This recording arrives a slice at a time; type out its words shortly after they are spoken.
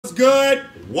good?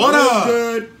 What up?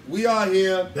 Good. We are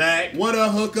here. Back. What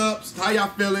up, hookups? How y'all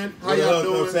feeling? How y'all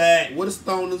doing? What the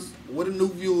stoners? What the new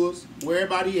viewers? Where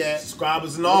everybody at?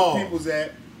 Subscribers and Where all. the people's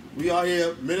at? We are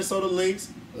here. Minnesota Lynx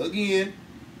again,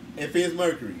 and Twiinz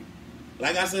Mercury.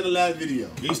 Like I said in the last video,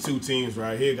 These two teams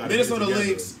right here got Minnesota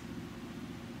Lynx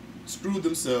screwed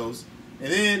themselves,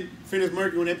 and then Twiinz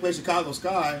Mercury when they played Chicago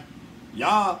Sky,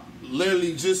 y'all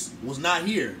literally just was not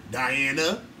here.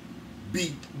 Diana,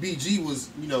 BG was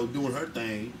doing her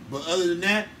thing, but other than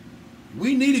that,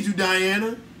 we needed you,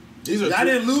 Diana. Y'all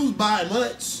didn't lose by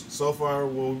much. So far,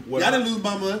 y'all didn't lose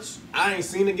by much. I ain't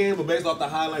seen the game, but based off the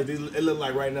highlights, it look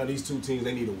like right now these two teams,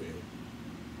 they need to win.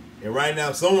 And right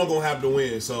now, someone gonna have to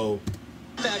win. So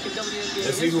back in WNBA,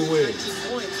 let's see who wins.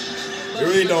 Points. It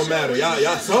really don't matter.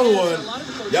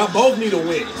 Y'all both need to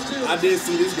win. I did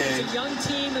see this game. It's a young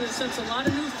team in the sense a lot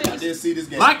of new things. I did see this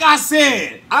game. Like I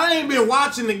said, I ain't been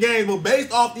watching the game, but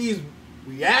based off these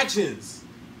reactions,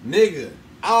 nigga,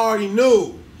 I already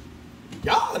knew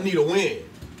y'all need to win.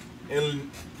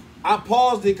 And I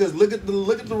paused it because look at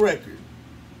the record.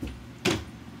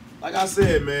 Like I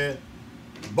said, man,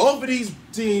 both of these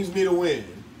teams need to win.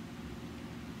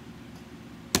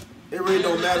 It really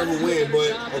don't matter who win,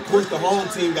 but of course the home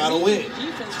team gotta win.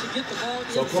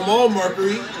 So come on,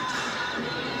 Mercury.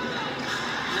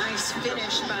 Nice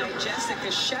finish by Jessica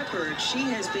Shepard. She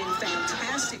has been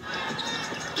fantastic.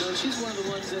 Well, she's one of the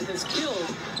ones that has killed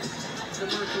the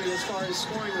Mercury as far as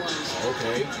scoring wise.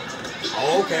 Okay.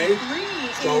 Okay.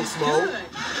 Smoke.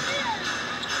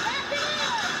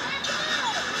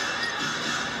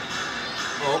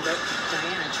 Okay.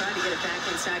 Diana tried to get it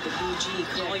back inside the BG.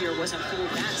 Collier wasn't fooled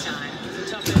that time.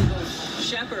 It's a tough angle.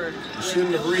 Shepard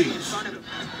shouldn't have reached.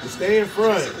 Stay in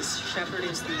front. Shepard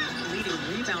is the leading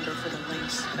rebounder for the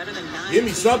Lynx. Better than 9. Give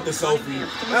me something, Sophie.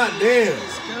 God damn.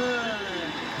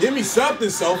 Give me something,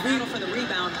 Sophie. Battle for the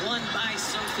rebound, won by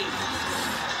Sophie.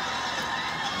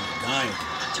 Dying.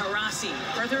 Tarasi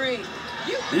for 3.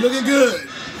 You looking good.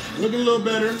 Looking a little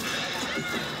better.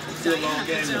 Diana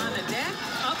puts it on the deck.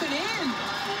 Up and in.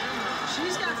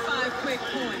 She's got 5 quick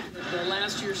points.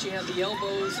 Last year she had the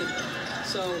elbows, and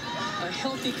so a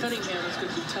healthy Cunningham is going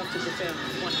to be tough to defend.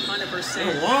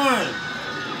 100%. One.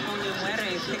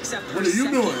 Picks up What are you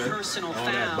doing? Personal foul.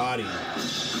 On that body. Get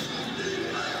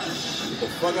the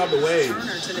fuck out the way.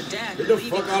 Turner to the deck. Get the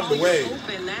fuck out the way.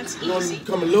 Open. That's You're easy.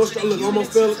 come a little strong. Look,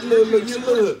 almost fell. Look.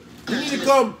 You need to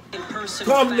come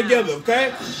together,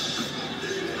 okay?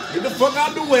 Get the fuck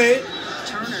out the way.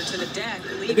 Turner to the deck.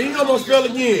 And then you almost fell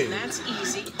again. That's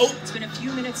easy. Oh. It's been a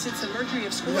few minutes since the Mercury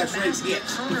have scored a basket.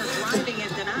 Turner driving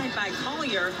and denied by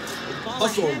Collier. Ball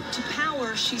ahead to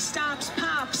Power. She stops,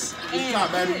 pops, and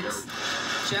hits.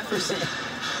 Jefferson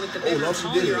with the big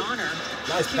Collier on her.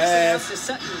 Nice Kicks pass. it out to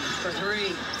Sutton for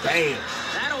 3. Damn.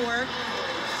 That'll work.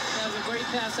 That was a great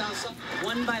pass outside.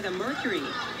 Won by the Mercury.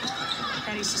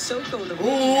 Patty Sissoko, the I'm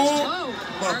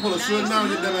about to pull a swing down,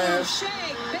 get them ass.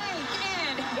 Shake, bake,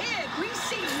 and hit. We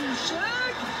see you,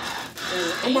 Shug.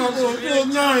 I'm about to pull a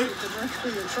night. The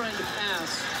Mercury are trying to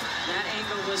pass. That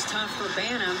angle was tough for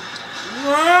Banham.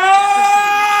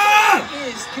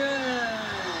 Is good.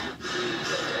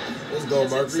 Let's go,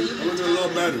 Mercury. Looking a little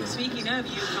better. Speaking of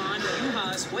UConn,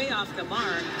 Yuha's way off the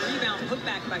mark. Rebound put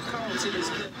back by Carlton is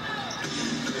good.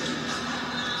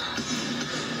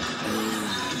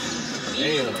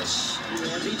 Damn.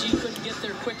 Yeah, BG couldn't get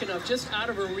there quick enough, just out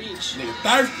of her reach. Nigga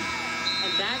thirsty.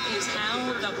 And that is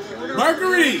how the quarter.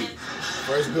 Mercury.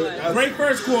 First good. Great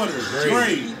first quarter.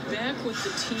 Great. Be back with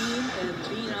the team and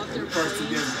being out there First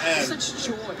playing. against Ed. Such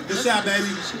joy. Good shot, baby.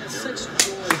 She has such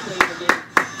joy playing the game.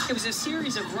 It was a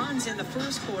series of runs in the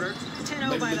first quarter.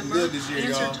 10-0 by the good Merc, this year,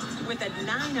 answered with a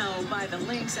 9-0 by the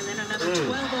Lynx, and then another 12-0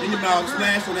 by Think the about Merc.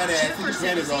 smash on that ass. Get your Jefferson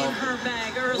panties is in off. her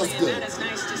bag early, What's and good? that is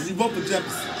nice to see. You vote for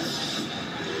Jefferson.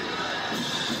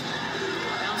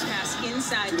 Bounce pass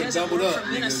inside, Should've doesn't doubled work up, from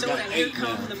niggas. Minnesota. Got Here 8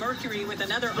 comes now. the Mercury with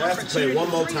another Has to play opportunity. one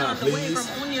more 3 time, on the way please.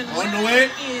 from Onion. On the Where way.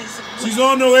 is She's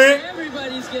on the way.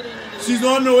 Everybody's getting into the She's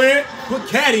on the way. Put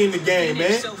Caddy in the game,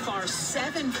 man. So far,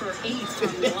 7 for 8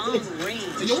 from long range.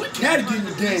 Yo, when Caddy get in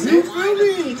the game, The man?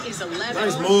 line is 11.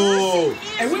 Nice move.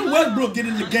 Hey, when Westbrook get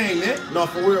in the game, man? No,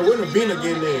 for real. When Navina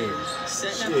getting there?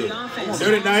 Setting up Shit. the offense.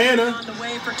 Dirty Diana. On the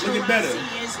way for Looking better.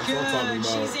 Tarasi is That's good. what I'm talking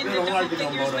about. She's in They the don't double like it no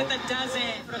figures more, with a dozen.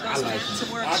 I like it.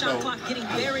 To work. I Shot don't. clock getting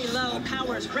very low.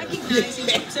 Powers recognizing,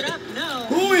 puts it up. No.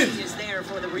 Who is? He is there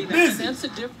for the rebound. Busy. That's a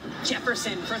difference.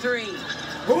 Jefferson for 3.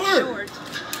 Word. Short.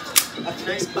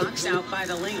 Nice box out by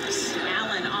the Lynx.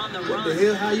 Allen on the What run. the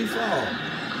hell? How you fall?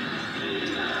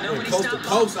 Nobody Coast to stopped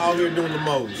coast out here doing the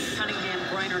most. Cunningham,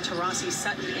 Griner, Tarasi,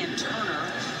 Sutton, and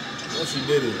Turner. Oh, she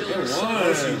did it.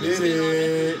 She did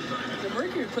it. The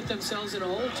Mercury put themselves in a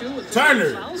hole too with the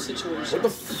Turner. foul situation.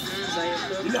 What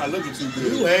the You're not looking too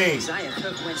good. You ain't.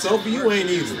 Sophie, you ain't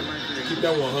either. Keep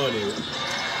that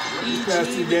 100. These past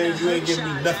 2 games, you ain't giving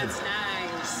me nothing.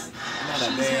 Nice. Not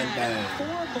a damn thing.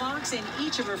 4 blocks in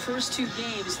each of her first 2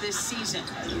 games this season.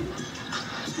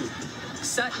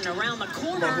 Sutton around the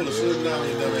corner.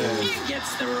 He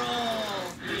gets the roll.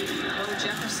 Bo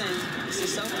Jefferson,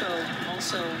 Sissoko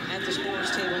also at the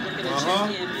scorer's table looking to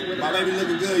check in with My baby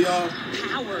looking good, y'all.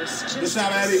 Powers. Just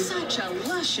such a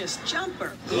luscious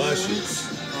jumper.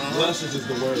 Luscious. Luscious is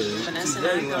the word. Vanessa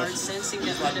Nygaard sensing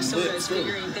that Minnesota is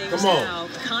figuring things out.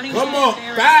 Come on.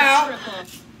 Foul.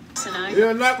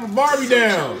 Yeah, knock my Barbie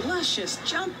down. Luscious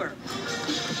jumper.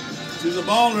 She's a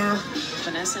baller.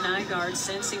 Vanessa Nygaard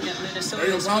sensing that Minnesota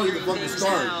Ariel is Powell figuring the fucking things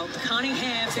start. out.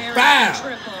 Cunningham, Foul.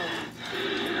 triple.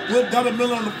 Put Double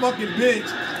Miller on the fucking bench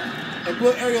and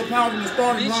put Ariel Powell in the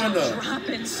starting Mitchell lineup.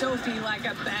 dropping Sophie like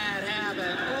a bad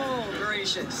habit. Oh,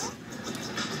 gracious.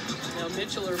 Now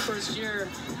Mitchell, her first year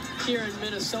here in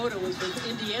Minnesota, was with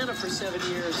Indiana for 7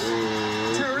 years.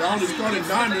 The only starting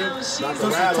niner because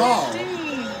she's tall.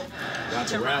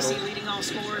 Taurasi leading all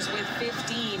scorers with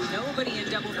 15. Nobody in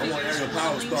double figures Ariel for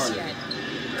Powell the Lynx starting. yet.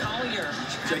 Collier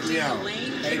Check me out.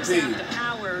 kicks AP. out to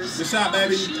Powers. Good shot,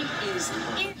 baby. She is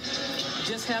in.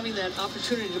 Just having that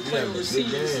opportunity to play Yeah,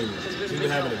 overseas good game. has been She's a been big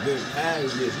having a help. good pass.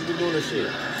 She's been doing her shit.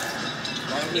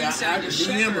 I can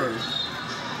DM her.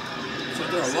 So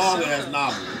they're a long ass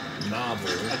novel.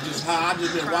 I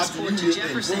just been watching you get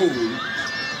improved.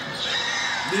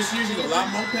 This year she's a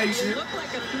lot more patient. Looked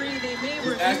like a 3. They may She's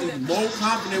review actually them. more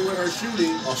confident with her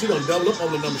shooting. Oh, she gonna double up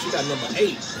on the number. She got number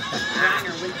 8.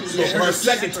 Reiner with And possession. her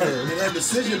second term. And her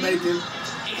decision making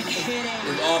And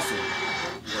hitting. is awesome.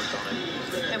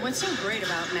 And what's so great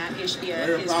about Matt Ishbia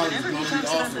Ariel is Powell whenever is he gonna talks be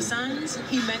about the awesome. Suns,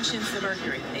 he mentions the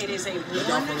Mercury. It is a Look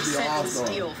out for the one-sentence All-Star.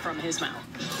 deal from his mouth.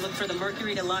 Look for the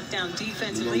Mercury to lock down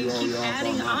defensively, You're gonna keep go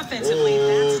adding All-Star. offensively. Oh,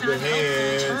 That's not good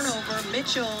hands. helpful. Turnover.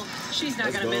 Mitchell, she's not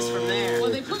Let's going to miss go. from there. Well,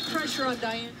 they put pressure on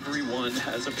Diane. Everyone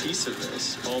has a piece of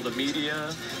this. All the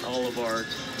media, all of our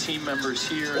team members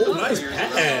here. Oh, the nice players.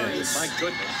 pass. My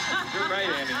goodness. You're right,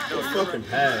 Andy. No, Good you're fucking right.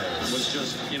 pass. It was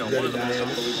just, one of the most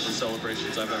unbelievable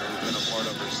celebrations I've ever been a part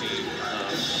of or seen.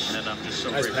 And I'm just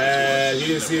so Nice grateful pass. to You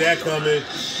didn't see that coming.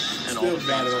 and all Still the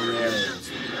got fans it on for the being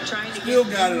ass. Trying to Still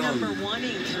get got it on number you. 1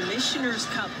 in Commissioner's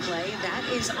Cup play. That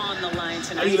is on the line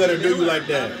tonight. How you let her do you Miller like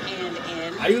that? up and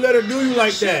in. How you let her do you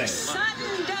like that?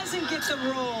 Sutton doesn't get the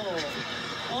roll.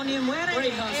 Onyemwere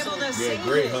Great hustle. able to Yeah, save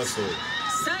great it. hustle.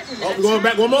 Sutton. Oh, we're going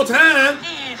back one more time.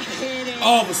 And hitting.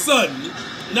 All of a sudden,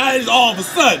 now it's all of a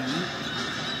sudden.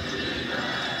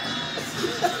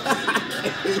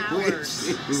 Powers.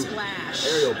 Splash.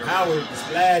 Ariel Powell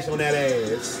splash on that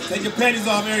ass. Take your panties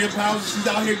off, Ariel Powell. She's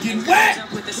out here getting Comes wet.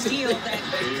 up with the steal that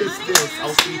Cunningham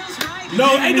steals right.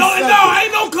 No, ain't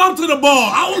no come to the ball.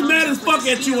 I was mad as fuck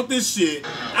at you with this shit.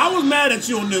 I was mad at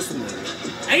you on this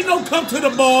one. Ain't no come to the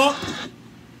ball.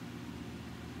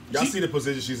 Y'all see the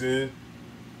position she's in?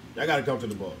 Y'all gotta come to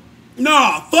the ball.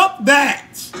 Nah, fuck that.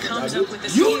 Comes up with the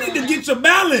steal. You need to get your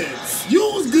balance. You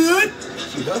was good.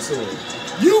 She hustling.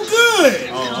 You good.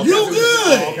 Oh, You okay,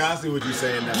 good. okay, I see what you're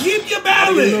saying now. Keep your I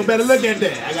gotta get a little balance. better look at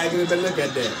that. I gotta get a better look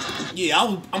at that.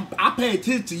 Yeah, I pay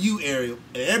attention to you, Ariel,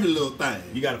 and every little thing.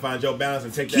 You gotta find your balance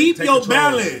and take Keep take your control.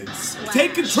 balance.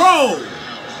 Take control.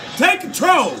 Take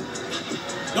control.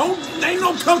 Ain't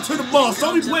no come to the ball.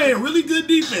 Somebody playing really good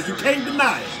defense. You can't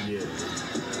deny it. Yeah.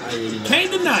 I hear you now.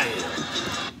 Can't deny it.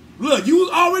 Look, you was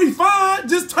already fine.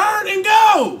 Just turn and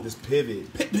go. Just pivot.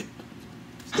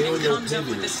 Stay on And your comes up with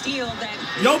the pivot. steal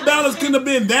that Your balance couldn't have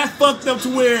been that fucked up to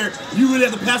where you really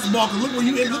have to pass the ball. Cause look what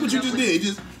you just did.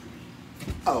 Just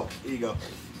here you go.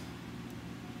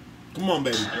 Come on,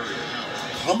 baby.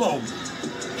 Come on.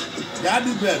 Gotta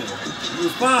do better. You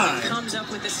was fine. comes up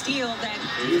with the steal that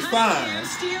You're Cunningham fine.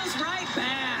 steals right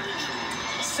back.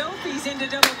 Sophie's into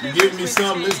double You figures. giving me with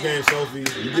something this 10. game, Sophie. You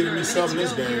Under giving a me minute something to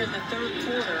this go here game. in the third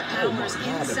quarter. Oh my Powers God,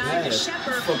 the inside to pass.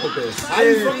 Shepherd. Fuck up this. How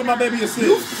you fucking my baby You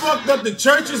assist? fucked up the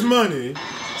church's money.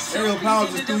 Ariel Powell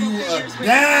just threw you a Under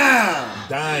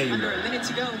Dime. a minute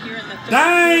to go here in the third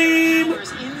Dime. quarter.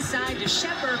 Powers inside to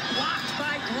Shepherd, blocked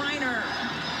by Griner.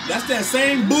 That's that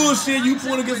same bullshit you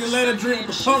put against Atlanta Dream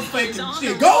with the pump fake and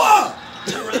shit. Go up!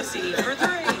 Taurasi for 3.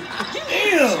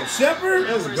 Damn, Shepard.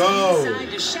 Let's go. Inside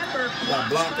to Shepherd, Got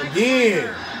blocked by again.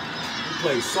 Griner. You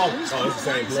play soft. Oh, it's the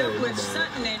same Lines play. up My with bad.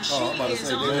 Sutton, and she Oh, I'm about to is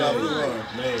say, on they the got run.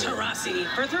 one. Man. Taurasi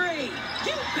for 3.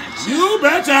 You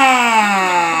betcha!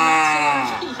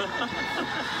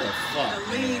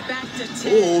 The lead back to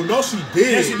 10. Oh, no, she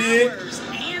did. Yes, she did.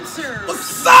 Answers.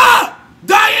 What's up,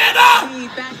 Diana?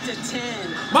 lead back to 10.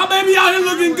 My baby out here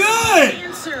looking good.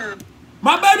 Answer.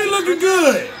 My baby looking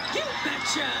good. You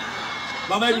betcha.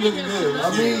 My baby looking good.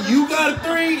 I mean, you got a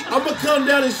 3. I'm gonna come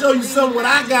down and show you something what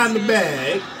I got in the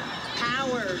bag.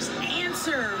 Powers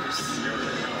answers.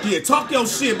 Yeah, talk your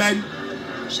shit, baby.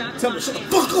 Shot Tell me, shut the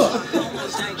clock fuck up.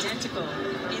 almost identical.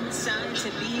 Inside to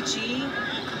BG.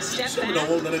 Step Shimmy back. don't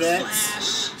want none of that.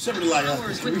 Splash. Shimmy like,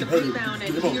 Powers with the rebound,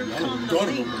 and here come the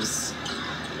Lynx.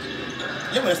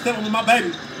 Yeah, but step on my baby.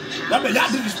 Y'all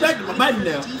disrespecting my baby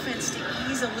now. Defense to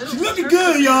ease a little. She looking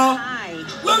good, y'all.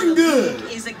 Looking good.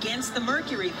 Is against the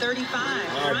Mercury 35.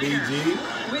 All right,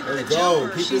 BG. With Let's the go.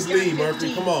 jumper. Keep She's this lead, got Mercury.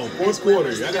 15. Come on. Fourth As well quarter.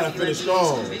 as Y'all the gotta finish WNBA's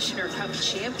strong. Commissioner Cup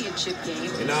championship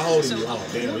game. They're not holding So you. a Oh,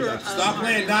 damn. quarter You got of Stop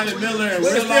playing Diamond Miller and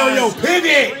Let's stay on your realize.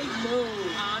 pivot. Great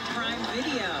move on Prime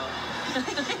Video.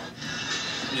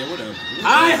 Yeah, whatever.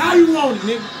 Alright, how you want it,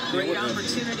 nigga? Great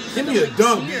opportunity for Give the me a Lynx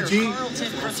dunk, here. BG.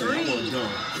 Carlton for I want 3.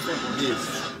 done. Yes.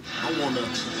 I want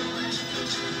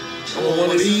one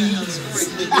of these.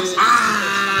 I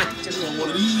want one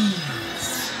of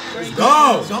these. Great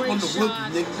Go. Jump on the shot.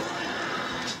 rookie,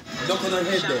 nigga. Dunk on her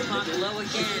head Shot there. clock low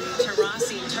again.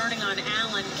 Tarasi turning on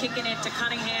Allen, kicking it to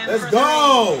Cunningham. Let's for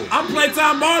go. I'm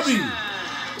playtime Barbie.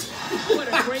 What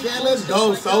a great Yeah, post let's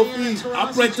go, by Diana Sophie. Taurasi.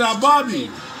 I'm playtime Barbie.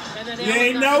 And then You Allen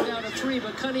ain't knocked know? down a 3,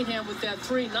 but Cunningham with that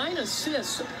 3. 9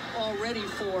 assists already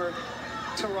for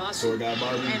Taurasi. So we got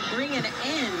Barbie. And bring an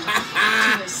end to a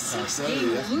That's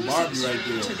 6-game Barbie losing right streak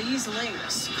there. to these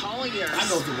Lynx. Collier. I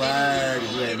know the word.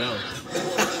 You ain't know.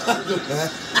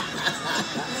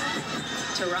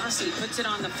 Tarasi puts it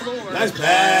on the floor. Nice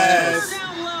pass.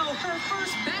 Down low, her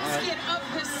first basket of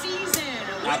the season.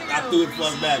 I threw it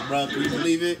fuck back, bro. Can you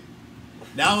believe it?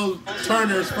 That was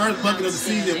Turner's first bucket of the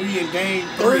season. We in game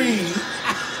 3.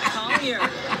 Collier.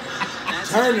 That's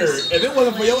Turner, nice. if it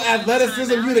wasn't for your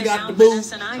athleticism, you'd have got the boot.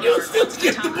 You still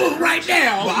get the boot right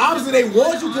now. But obviously they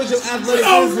want you because your We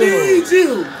don't need athleticism.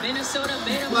 you. Minnesota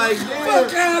made a Like, move.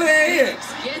 Fuck out of here.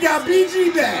 You got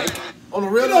BG back. On the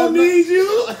real We don't need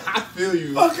you. I feel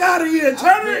you. Fuck out of here,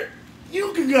 Turner.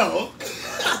 You can go.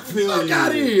 I feel Fuck you. out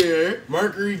of here.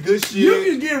 Mercury, good shit. You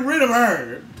can get rid of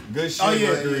her. Good shit, Oh, yeah,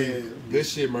 Mercury. yeah. Good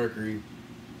shit, Mercury.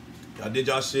 Y'all did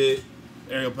y'all shit.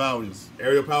 Aerial Powers.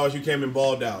 Aerial Powers, you came and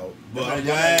balled out. But I'm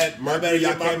glad Mercury,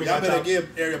 y'all came and Y'all got better y'all. give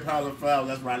Aerial Powers a foul.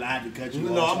 That's right. I had to cut you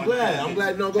No, off. I'm glad. I'm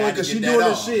glad no going because she doing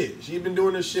this shit. She been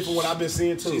doing this shit from what I've been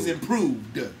seeing too. She's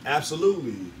improved.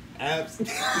 Absolutely.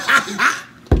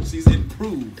 She's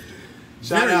improved.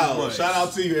 Shout Very out. much. Shout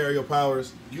out to you, Aerial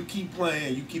Powers. You keep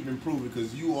playing, you keep improving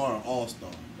because you are an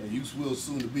all-star. And you will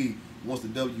soon to be once the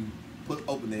W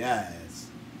open their eyes.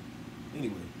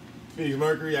 Anyway. Phoenix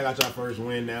Mercury, I got y'all first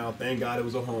win now. Thank God it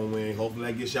was a home win. Hopefully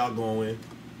that gets y'all going.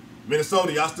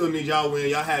 Minnesota, y'all still need y'all win.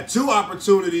 Y'all had 2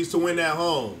 opportunities to win at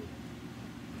home.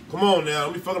 Come on now.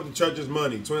 Let me fuck up the church's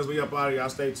money. Twiinz, we up out of here. Y'all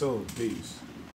stay tuned. Peace.